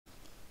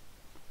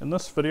In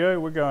this video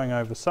we're going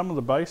over some of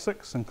the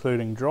basics,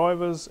 including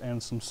drivers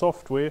and some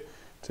software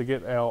to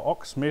get our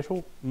aux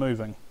metal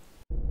moving.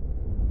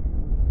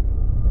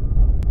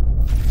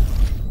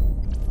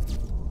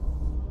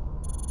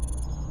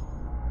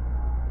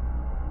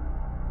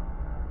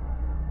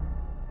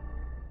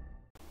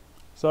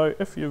 So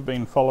if you've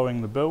been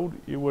following the build,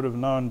 you would have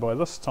known by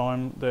this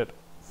time that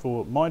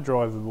for my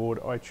driver board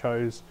I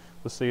chose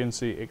the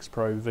NCX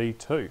Pro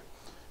V2.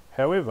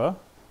 However,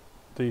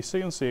 the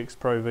NCX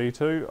Pro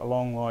V2,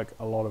 along like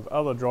a lot of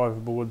other driver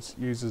boards,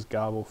 uses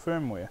Grbl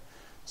firmware.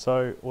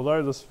 So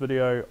although this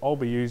video I'll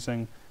be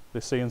using the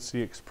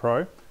NCX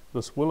Pro,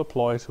 this will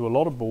apply to a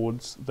lot of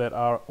boards that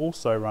are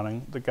also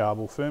running the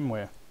Grbl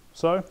firmware.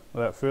 So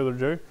without further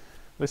ado,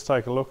 let's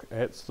take a look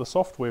at the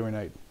software we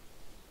need.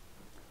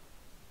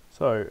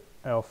 So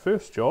our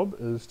first job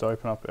is to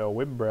open up our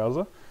web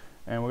browser,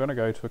 and we're going to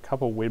go to a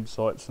couple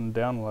websites and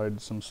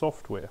download some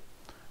software.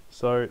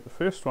 So the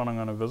first one I'm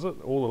going to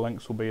visit, all the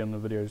links will be in the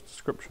video's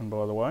description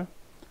by the way,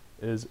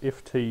 is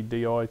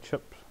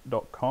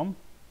ftdichip.com,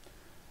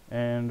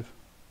 and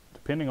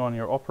depending on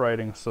your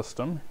operating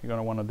system you're going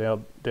to want to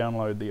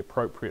download the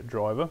appropriate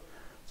driver.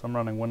 So I'm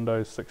running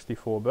Windows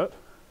 64-bit,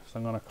 so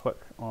I'm going to click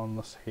on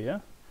this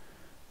here,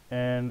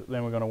 and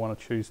then we're going to want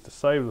to choose to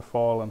save the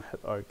file and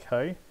hit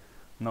OK. I'm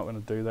not going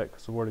to do that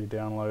because I've already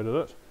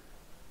downloaded it.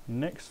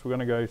 Next we're going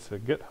to go to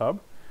GitHub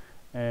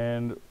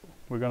and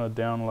we're going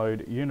to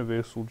download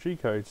Universal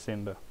GCode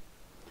Sender. So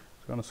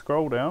I'm going to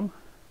scroll down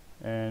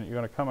and you're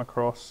going to come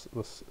across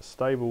this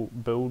stable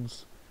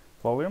builds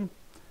volume,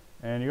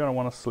 and you're going to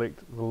want to select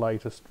the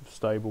latest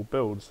stable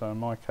build. So in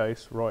my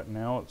case right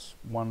now it's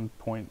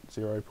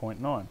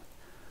 1.0.9. I'm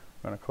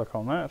going to click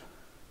on that,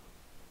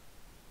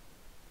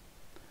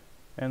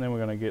 and then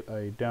we're going to get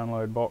a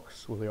download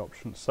box with the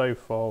option save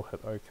file,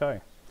 hit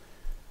OK.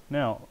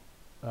 Now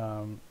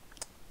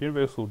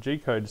Universal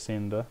GCode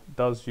Sender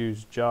does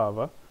use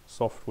Java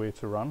software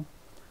to run,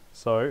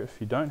 so if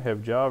you don't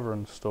have Java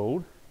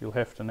installed you'll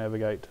have to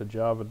navigate to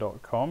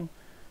java.com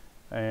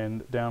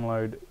and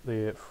download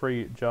their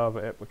free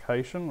Java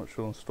application, which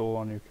will install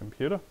on your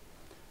computer,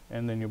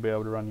 and then you'll be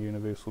able to run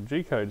Universal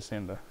GCode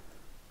Sender.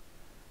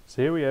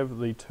 So here we have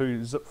the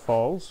two zip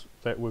files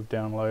that we've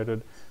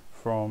downloaded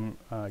from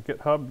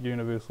GitHub,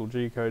 Universal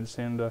GCode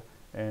Sender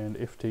and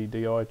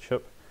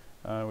ftdichip.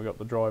 We've got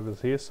the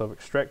drivers here, so I've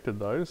extracted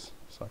those,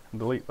 so I can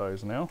delete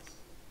those now.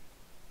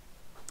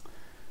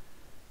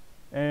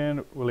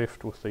 And we're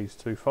left with these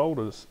two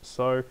folders.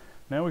 So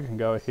now we can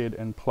go ahead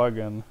and plug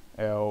in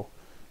our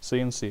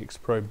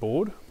NCX Pro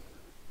board.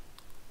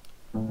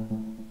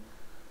 Oh,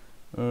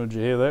 did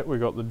you hear that? We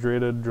got the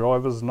dreaded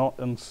drivers not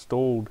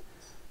installed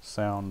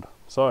sound.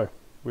 So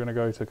we're going to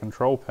go to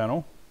Control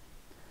Panel.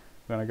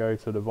 We're going to go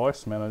to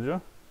Device Manager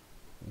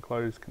and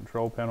close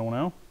Control Panel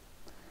now.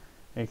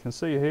 And you can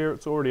see here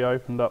it's already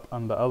opened up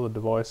under Other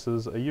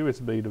Devices a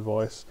USB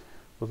device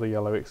with a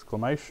yellow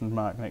exclamation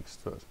mark next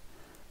to it.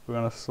 We're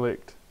going to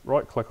select,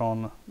 right click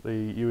on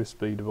the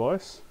USB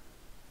device,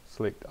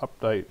 select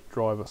Update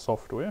Driver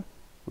Software.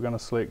 We're going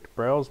to select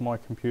Browse My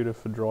Computer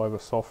for Driver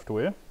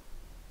Software.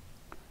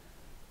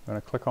 We're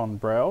going to click on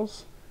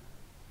Browse.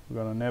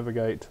 We're going to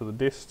navigate to the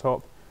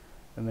desktop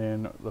and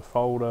then the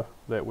folder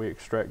that we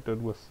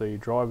extracted with the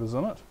drivers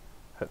in it.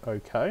 Hit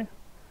OK,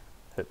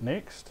 hit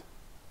Next.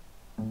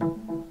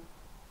 And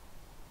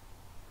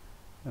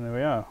there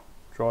we are,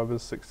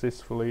 drivers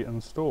successfully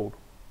installed.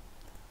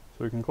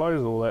 So we can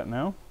close all that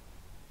now.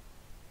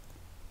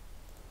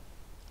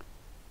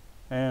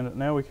 And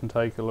now we can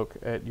take a look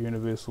at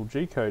Universal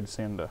GCode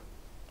Sender.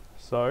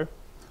 So we're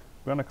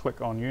going to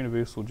click on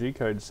Universal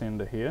GCode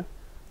Sender here.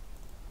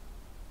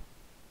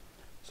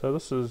 So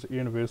this is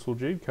Universal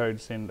GCode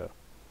Sender.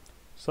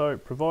 So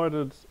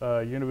provided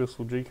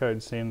Universal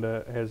GCode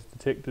Sender has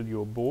detected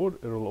your board,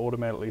 it will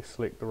automatically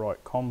select the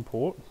right COM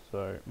port.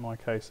 So in my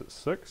case it's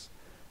 6.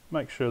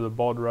 Make sure the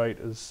baud rate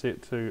is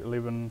set to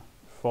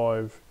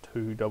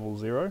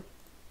 115200.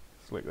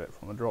 Select that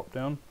from the drop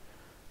down,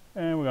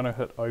 and we're going to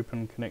hit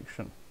Open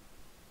Connection.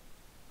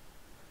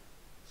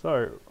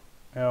 So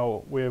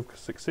we have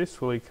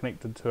successfully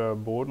connected to our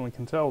board, and we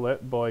can tell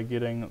that by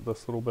getting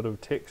this little bit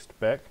of text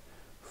back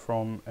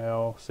from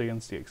our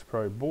NCX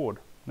Pro board.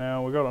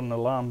 Now we've got an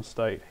alarm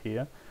state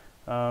here.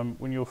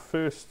 When you're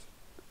first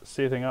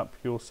setting up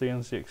your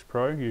NCX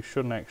Pro you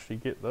shouldn't actually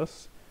get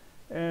this,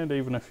 and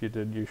even if you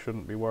did you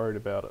shouldn't be worried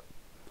about it.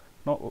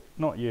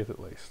 Not yet at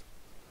least.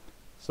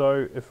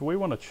 So if we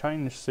want to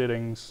change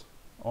settings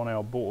on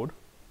our board,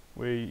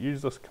 we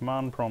use this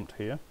command prompt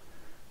here,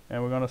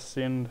 and we're going to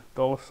send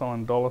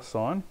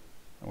 $$, and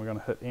we're going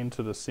to hit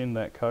enter to send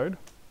that code.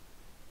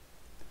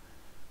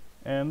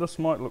 And this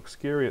might look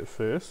scary at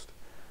first.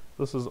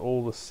 This is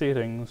all the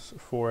settings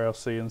for our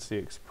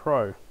NCX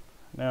Pro.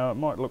 Now it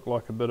might look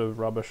like a bit of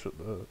rubbish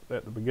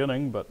at the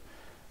beginning, but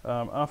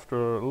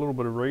after a little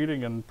bit of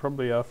reading and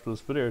probably after this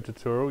video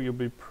tutorial you'll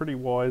be pretty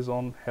wise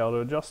on how to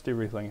adjust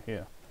everything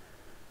here.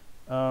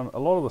 A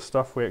lot of the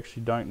stuff we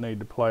actually don't need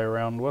to play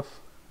around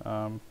with.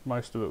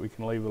 Most of it we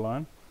can leave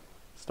alone.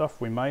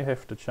 Stuff we may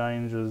have to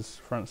change is,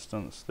 for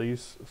instance,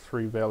 these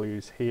three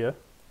values here.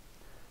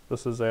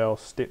 This is our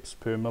steps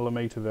per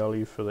millimeter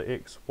value for the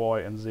X,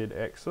 Y and Z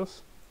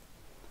axis.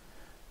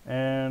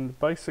 And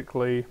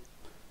basically,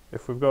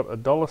 if we've got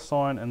a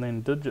 $sign and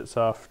then digits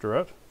after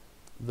it,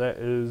 that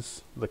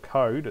is the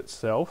code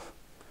itself.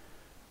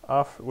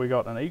 After we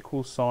got an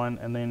equal sign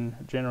and then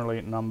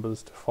generally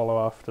numbers to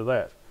follow after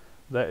that,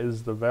 that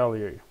is the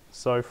value.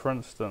 So for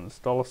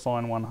instance,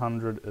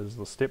 $100 is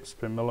the steps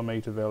per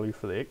millimeter value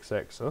for the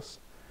x-axis,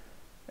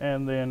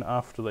 and then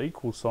after the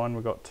equal sign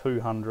we've got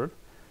 200,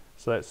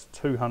 so that's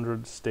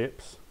 200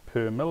 steps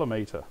per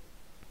millimeter.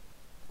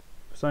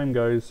 Same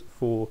goes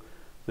for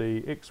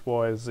the x,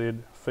 y, z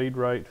feed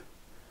rate,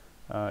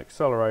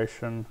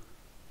 acceleration,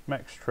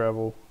 max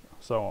travel,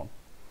 so on.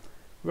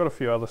 We've got a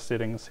few other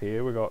settings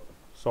here. We've got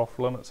soft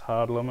limits,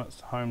 hard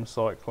limits, home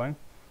cycling,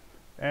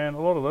 and a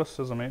lot of this,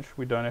 as I mentioned,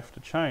 we don't have to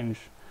change.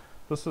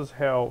 This is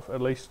how,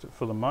 at least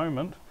for the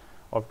moment,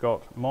 I've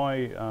got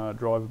my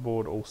driver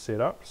board all set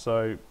up,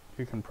 so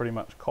you can pretty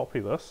much copy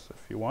this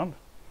if you want.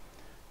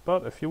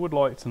 But if you would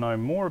like to know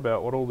more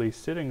about what all these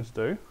settings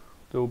do,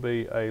 there will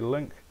be a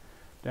link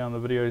down the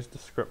video's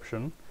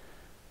description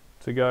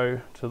to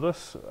go to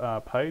this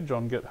page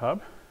on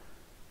GitHub,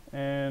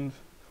 and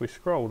if we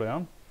scroll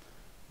down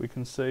we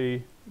can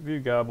see view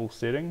Grbl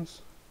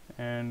settings,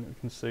 and we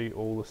can see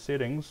all the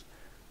settings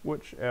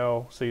which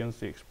our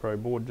NCX Pro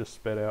board just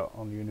spat out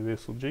on the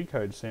universal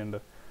G-code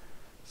sender.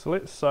 So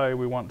let's say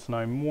we want to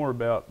know more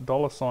about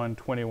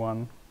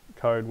 $21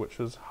 code, which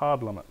is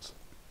hard limits.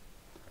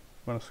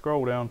 I'm going to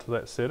scroll down to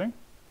that setting,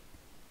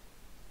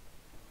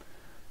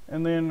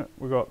 and then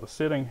we've got the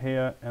setting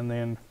here and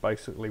then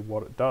basically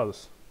what it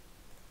does.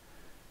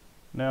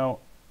 Now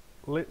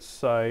let's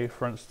say,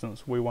 for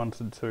instance, we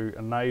wanted to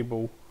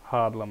enable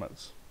hard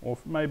limits, or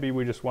maybe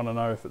we just want to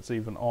know if it's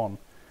even on.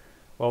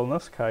 Well, in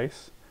this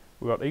case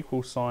we've got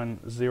equal sign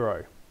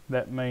 0.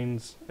 That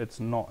means it's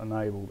not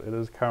enabled, it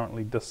is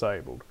currently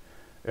disabled.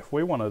 If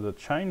we wanted to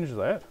change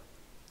that,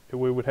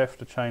 we would have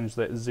to change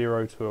that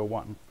 0 to a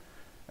 1.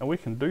 And we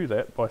can do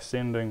that by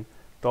sending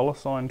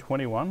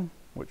 $21,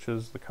 which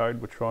is the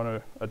code we're trying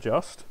to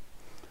adjust,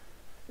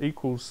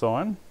 equals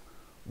sign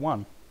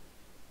 1.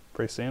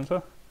 Press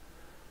enter.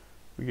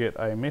 We get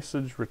a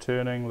message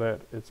returning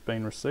that it's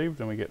been received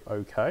and we get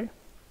OK.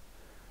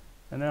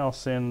 And now I'll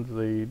send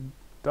the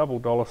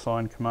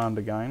 $sign command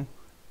again,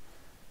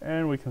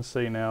 and we can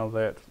see now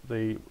that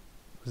the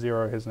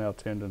 0 has now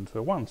turned into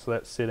a 1, so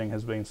that setting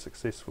has been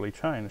successfully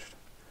changed.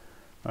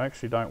 I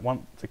actually don't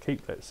want to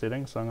keep that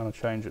setting, so I'm going to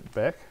change it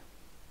back,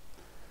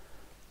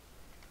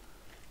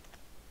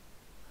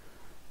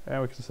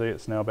 and we can see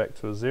it's now back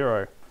to a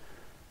 0.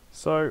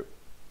 So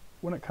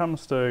when it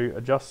comes to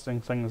adjusting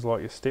things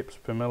like your steps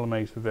per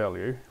millimeter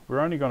value,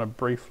 we're only going to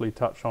briefly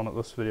touch on it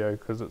this video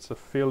because it's a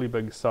fairly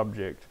big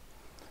subject.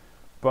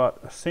 But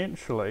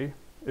essentially,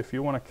 if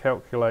you want to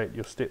calculate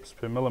your steps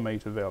per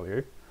millimeter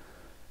value,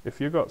 if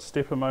you've got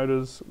stepper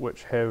motors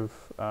which have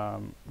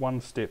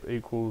one step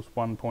equals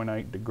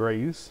 1.8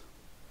 degrees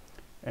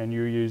and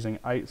you're using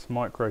 1/8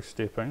 micro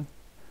stepping,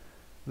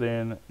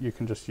 then you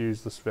can just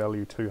use this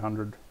value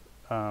 200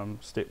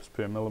 steps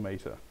per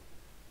millimeter.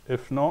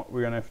 If not,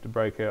 we're going to have to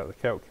break out the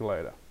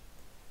calculator.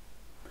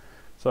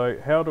 So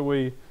how do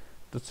we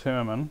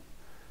determine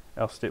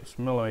our steps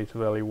per millimeter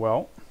value?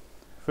 Well,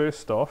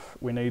 first off,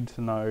 we need to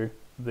know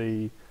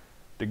the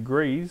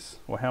degrees,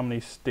 or how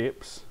many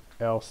steps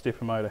our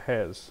stepper motor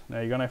has. Now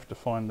you're going to have to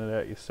find that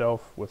out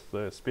yourself with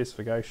the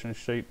specification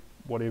sheet,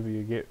 whatever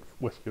you get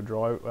with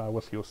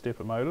your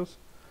stepper motors.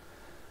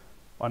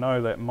 I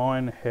know that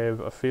mine have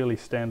a fairly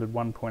standard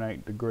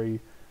 1.8 degree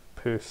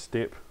per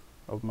step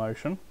of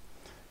motion.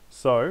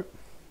 So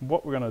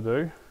what we're going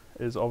to do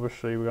is,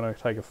 obviously we're going to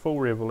take a full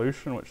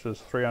revolution, which is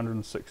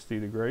 360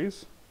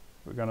 degrees.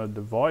 We're going to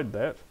divide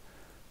that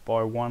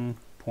by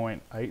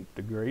 1.8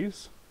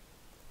 degrees,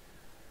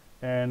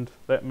 and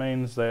that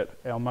means that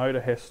our motor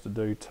has to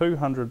do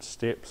 200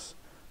 steps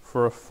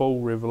for a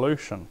full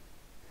revolution.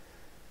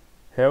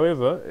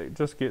 However, it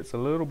just gets a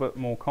little bit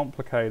more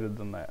complicated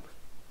than that.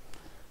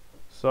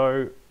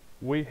 So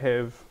we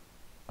have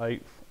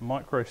 1/8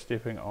 micro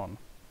stepping on.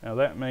 Now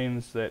that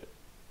means that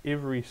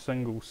every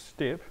single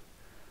step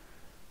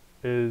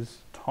is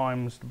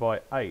times by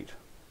 8.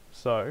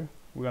 So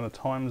we're going to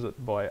times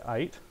it by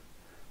 8.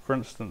 For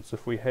instance,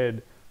 if we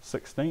had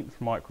 16th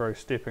micro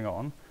stepping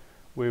on,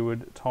 we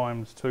would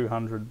times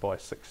 200 by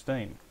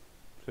 16.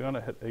 So we're going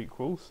to hit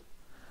equals.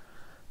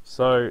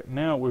 So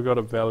now we've got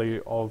a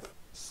value of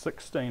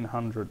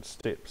 1600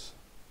 steps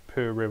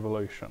per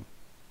revolution.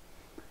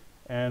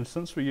 And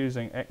since we're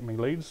using Acme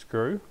lead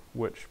screw,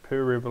 which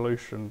per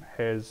revolution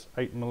has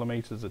 8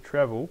 millimeters of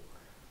travel,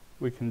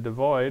 we can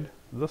divide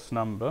this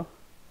number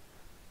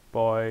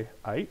by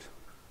 8,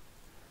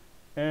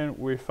 and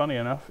we, funny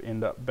enough,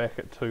 end up back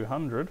at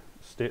 200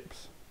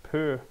 steps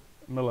per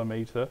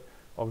millimeter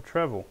of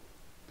travel.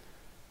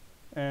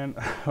 And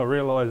I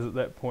realise at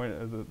that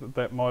point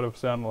that might have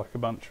sounded like a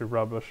bunch of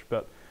rubbish,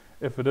 but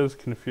if it is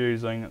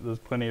confusing, there's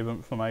plenty of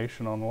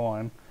information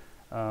online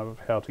of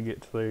how to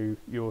get to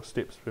your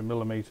steps per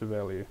millimetre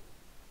value.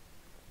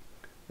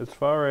 As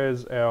far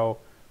as our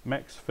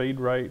max feed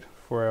rate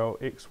for our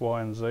X,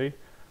 Y and Z,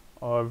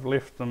 I've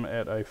left them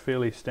at a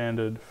fairly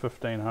standard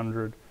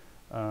 1500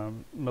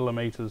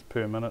 millimetres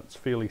per minute. It's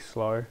fairly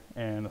slow,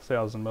 and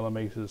 1000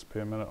 millimetres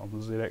per minute on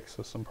the Z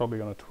axis. I'm probably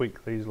going to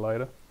tweak these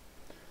later.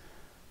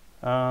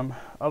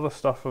 Other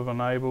stuff I've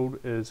enabled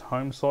is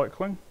home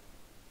cycling,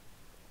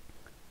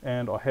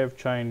 and I have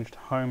changed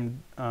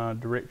home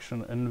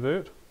direction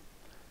invert,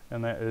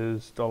 and that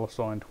is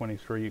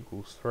 $23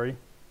 equals 3.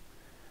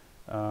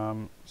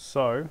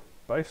 So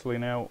basically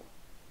now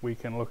we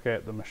can look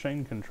at the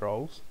machine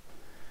controls.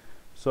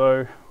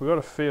 So we've got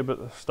a fair bit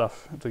of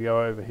stuff to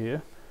go over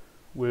here.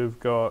 We've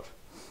got,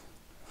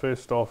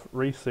 first off,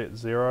 reset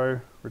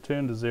 0,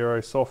 return to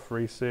 0, soft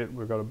reset.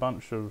 We've got a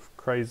bunch of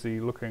crazy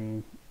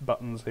looking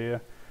buttons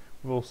here.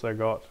 We've also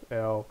got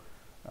our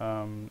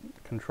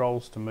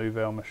controls to move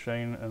our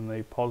machine in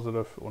the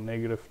positive or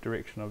negative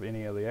direction of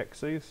any of the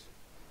axes.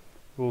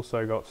 We've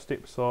also got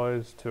step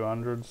size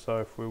 200, so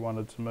if we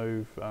wanted to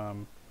move,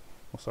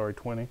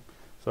 20,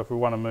 so if we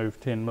want to move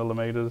 10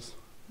 millimeters,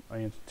 I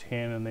enter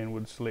 10 and then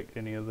would select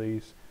any of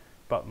these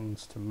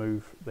buttons to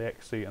move the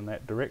axis in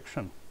that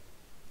direction.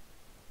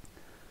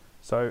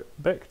 So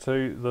back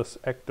to this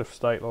active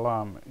state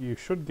alarm. You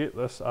should get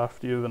this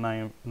after you've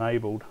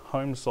enabled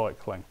home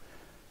cycling.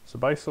 So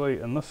basically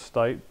in this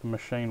state the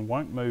machine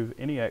won't move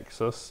any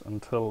axis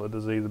until it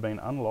has either been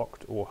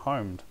unlocked or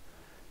homed.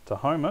 To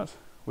home it,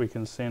 we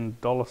can send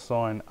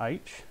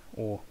 $H,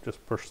 or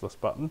just push this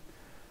button,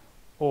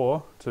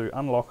 or to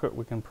unlock it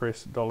we can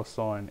press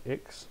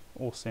 $X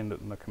or send it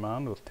in the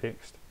command with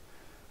text.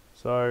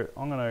 So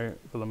I'm going to,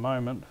 for the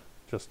moment,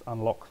 just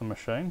unlock the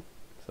machine.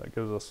 So it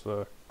gives us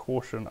a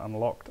caution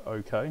unlocked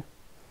OK.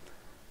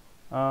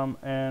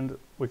 And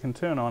we can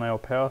turn on our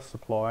power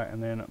supply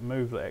and then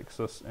move the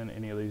axis in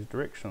any of these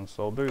directions.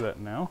 So I'll do that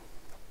now.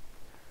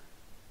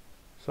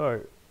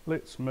 So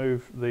let's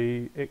move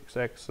the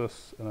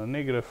x-axis in a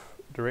negative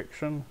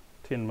direction,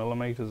 10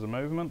 millimeters of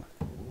movement.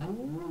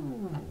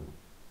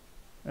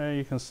 And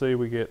you can see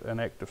we get an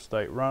active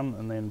state run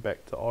and then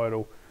back to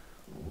idle.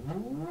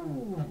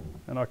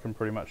 And I can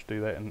pretty much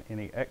do that in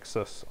any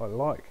axis I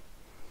like.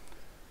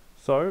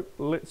 So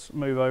let's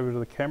move over to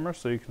the camera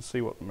so you can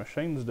see what the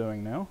machine's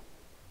doing now.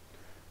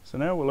 So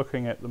now we're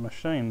looking at the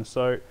machine.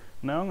 So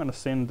now I'm going to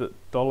send it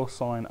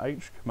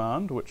 $H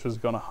command, which is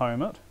going to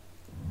home it.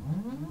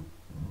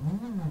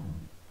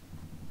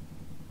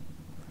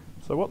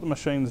 So what the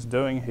machine's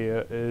doing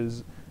here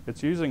is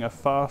it's using a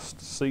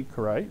fast seek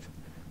rate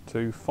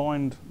to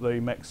find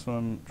the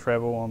maximum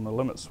travel on the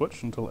limit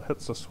switch until it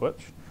hits a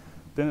switch.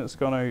 Then it's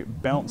going to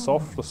bounce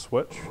off the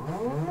switch,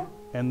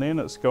 and then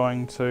it's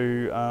going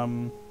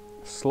to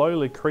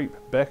slowly creep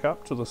back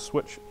up to the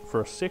switch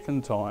for a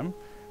second time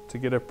to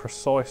get a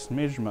precise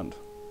measurement.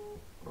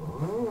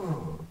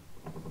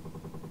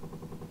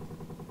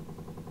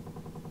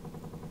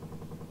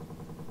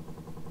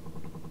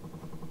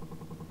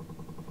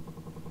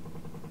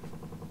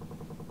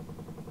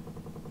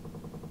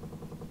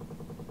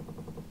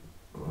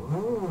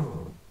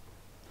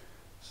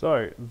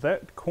 So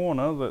that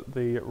corner that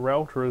the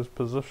router is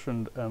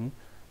positioned in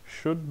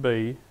should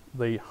be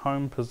the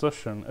home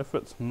position. If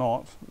it's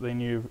not, then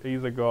you've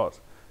either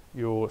got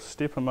your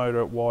stepper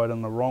motor wired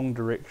in the wrong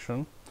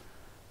direction,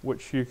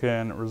 which you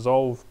can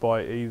resolve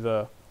by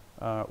either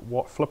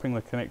flipping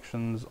the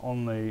connections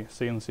on the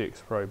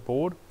NCX Pro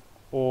board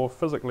or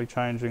physically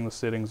changing the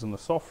settings in the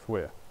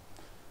software.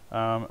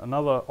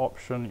 Another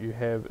option you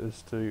have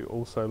is to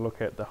also look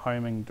at the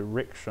homing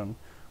direction,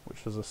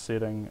 which is a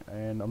setting,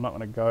 and I'm not going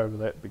to go over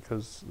that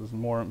because there's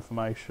more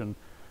information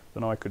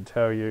than I could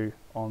tell you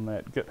on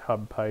that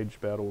GitHub page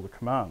about all the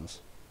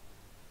commands.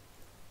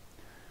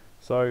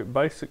 So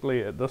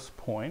basically at this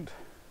point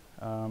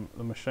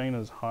the machine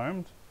is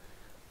homed,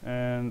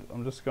 and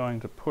I'm just going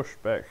to push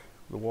back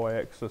the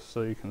y-axis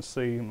so you can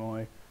see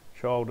my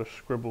childish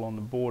scribble on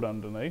the board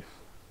underneath.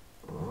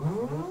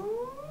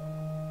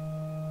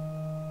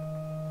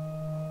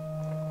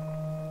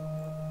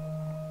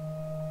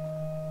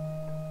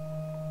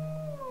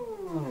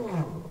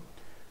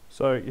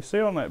 So you see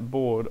on that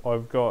board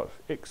I've got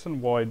X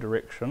and Y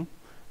direction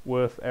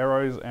with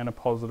arrows and a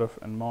positive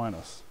and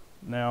minus.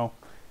 Now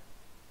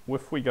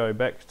if we go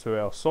back to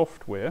our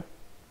software,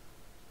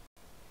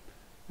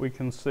 we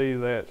can see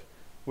that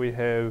we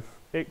have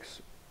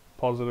X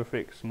positive,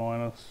 X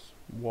minus,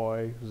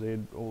 Y, Z,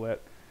 all that.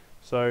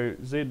 So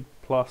Z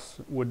plus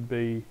would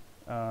be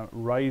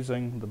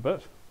raising the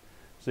bit,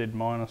 Z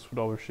minus would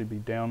obviously be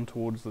down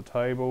towards the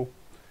table,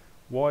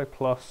 Y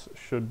plus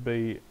should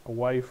be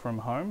away from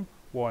home,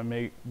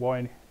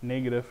 Y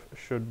negative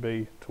should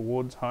be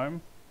towards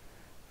home,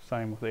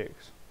 same with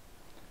X.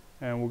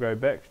 And we'll go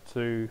back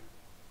to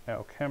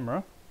our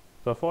camera.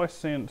 So if I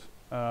sent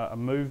a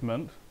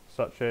movement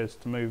such as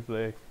to move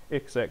the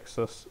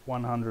x-axis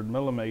 100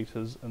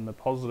 millimeters in the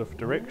positive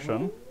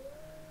direction,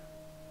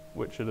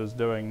 which it is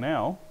doing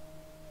now,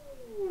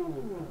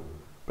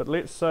 But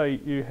let's say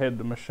you had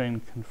the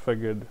machine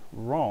configured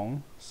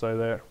wrong, so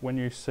that when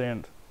you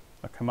sent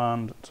a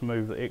command to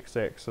move the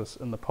x-axis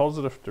in the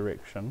positive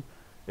direction,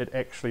 it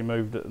actually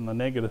moved it in the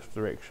negative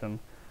direction.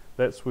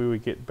 That's where we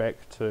get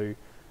back to,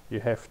 you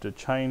have to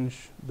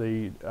change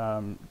the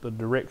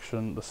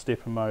direction the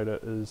stepper motor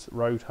is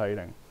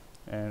rotating.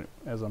 And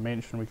as I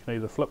mentioned, we can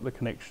either flip the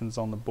connections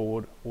on the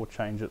board or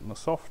change it in the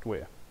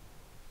software.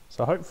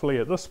 So hopefully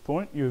at this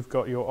point you've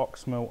got your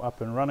ox mill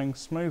up and running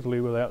smoothly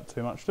without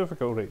too much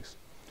difficulties.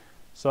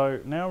 So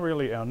now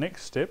really our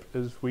next step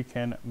is we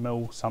can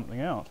mill something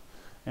out.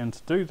 And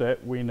to do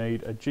that we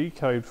need a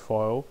GCode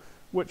file,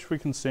 which we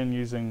can send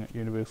using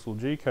Universal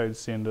G-Code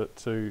Sender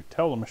to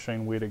tell the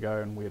machine where to go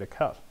and where to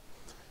cut.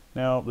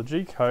 Now the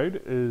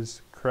G-code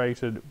is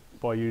created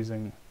by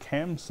using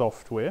CAM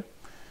software.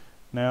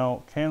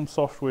 Now CAM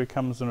software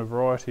comes in a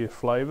variety of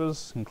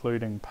flavors,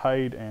 including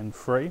paid and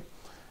free,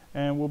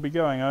 and we'll be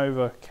going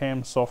over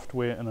CAM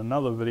software in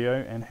another video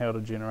and how to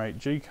generate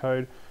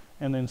G-code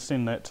and then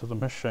send that to the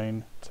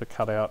machine to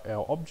cut out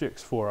our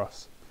objects for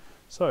us.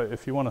 So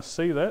if you want to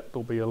see that,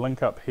 there'll be a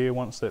link up here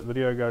once that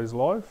video goes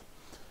live.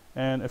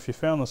 And if you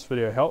found this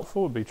video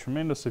helpful, it'd be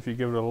tremendous if you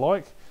give it a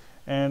like.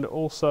 And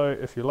also,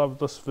 if you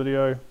loved this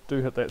video, do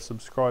hit that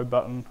subscribe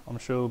button. I'm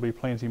sure there'll be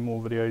plenty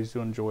more videos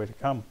you enjoy to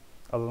come.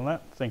 Other than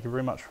that, thank you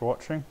very much for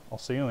watching. I'll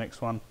see you in the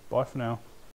next one. Bye for now.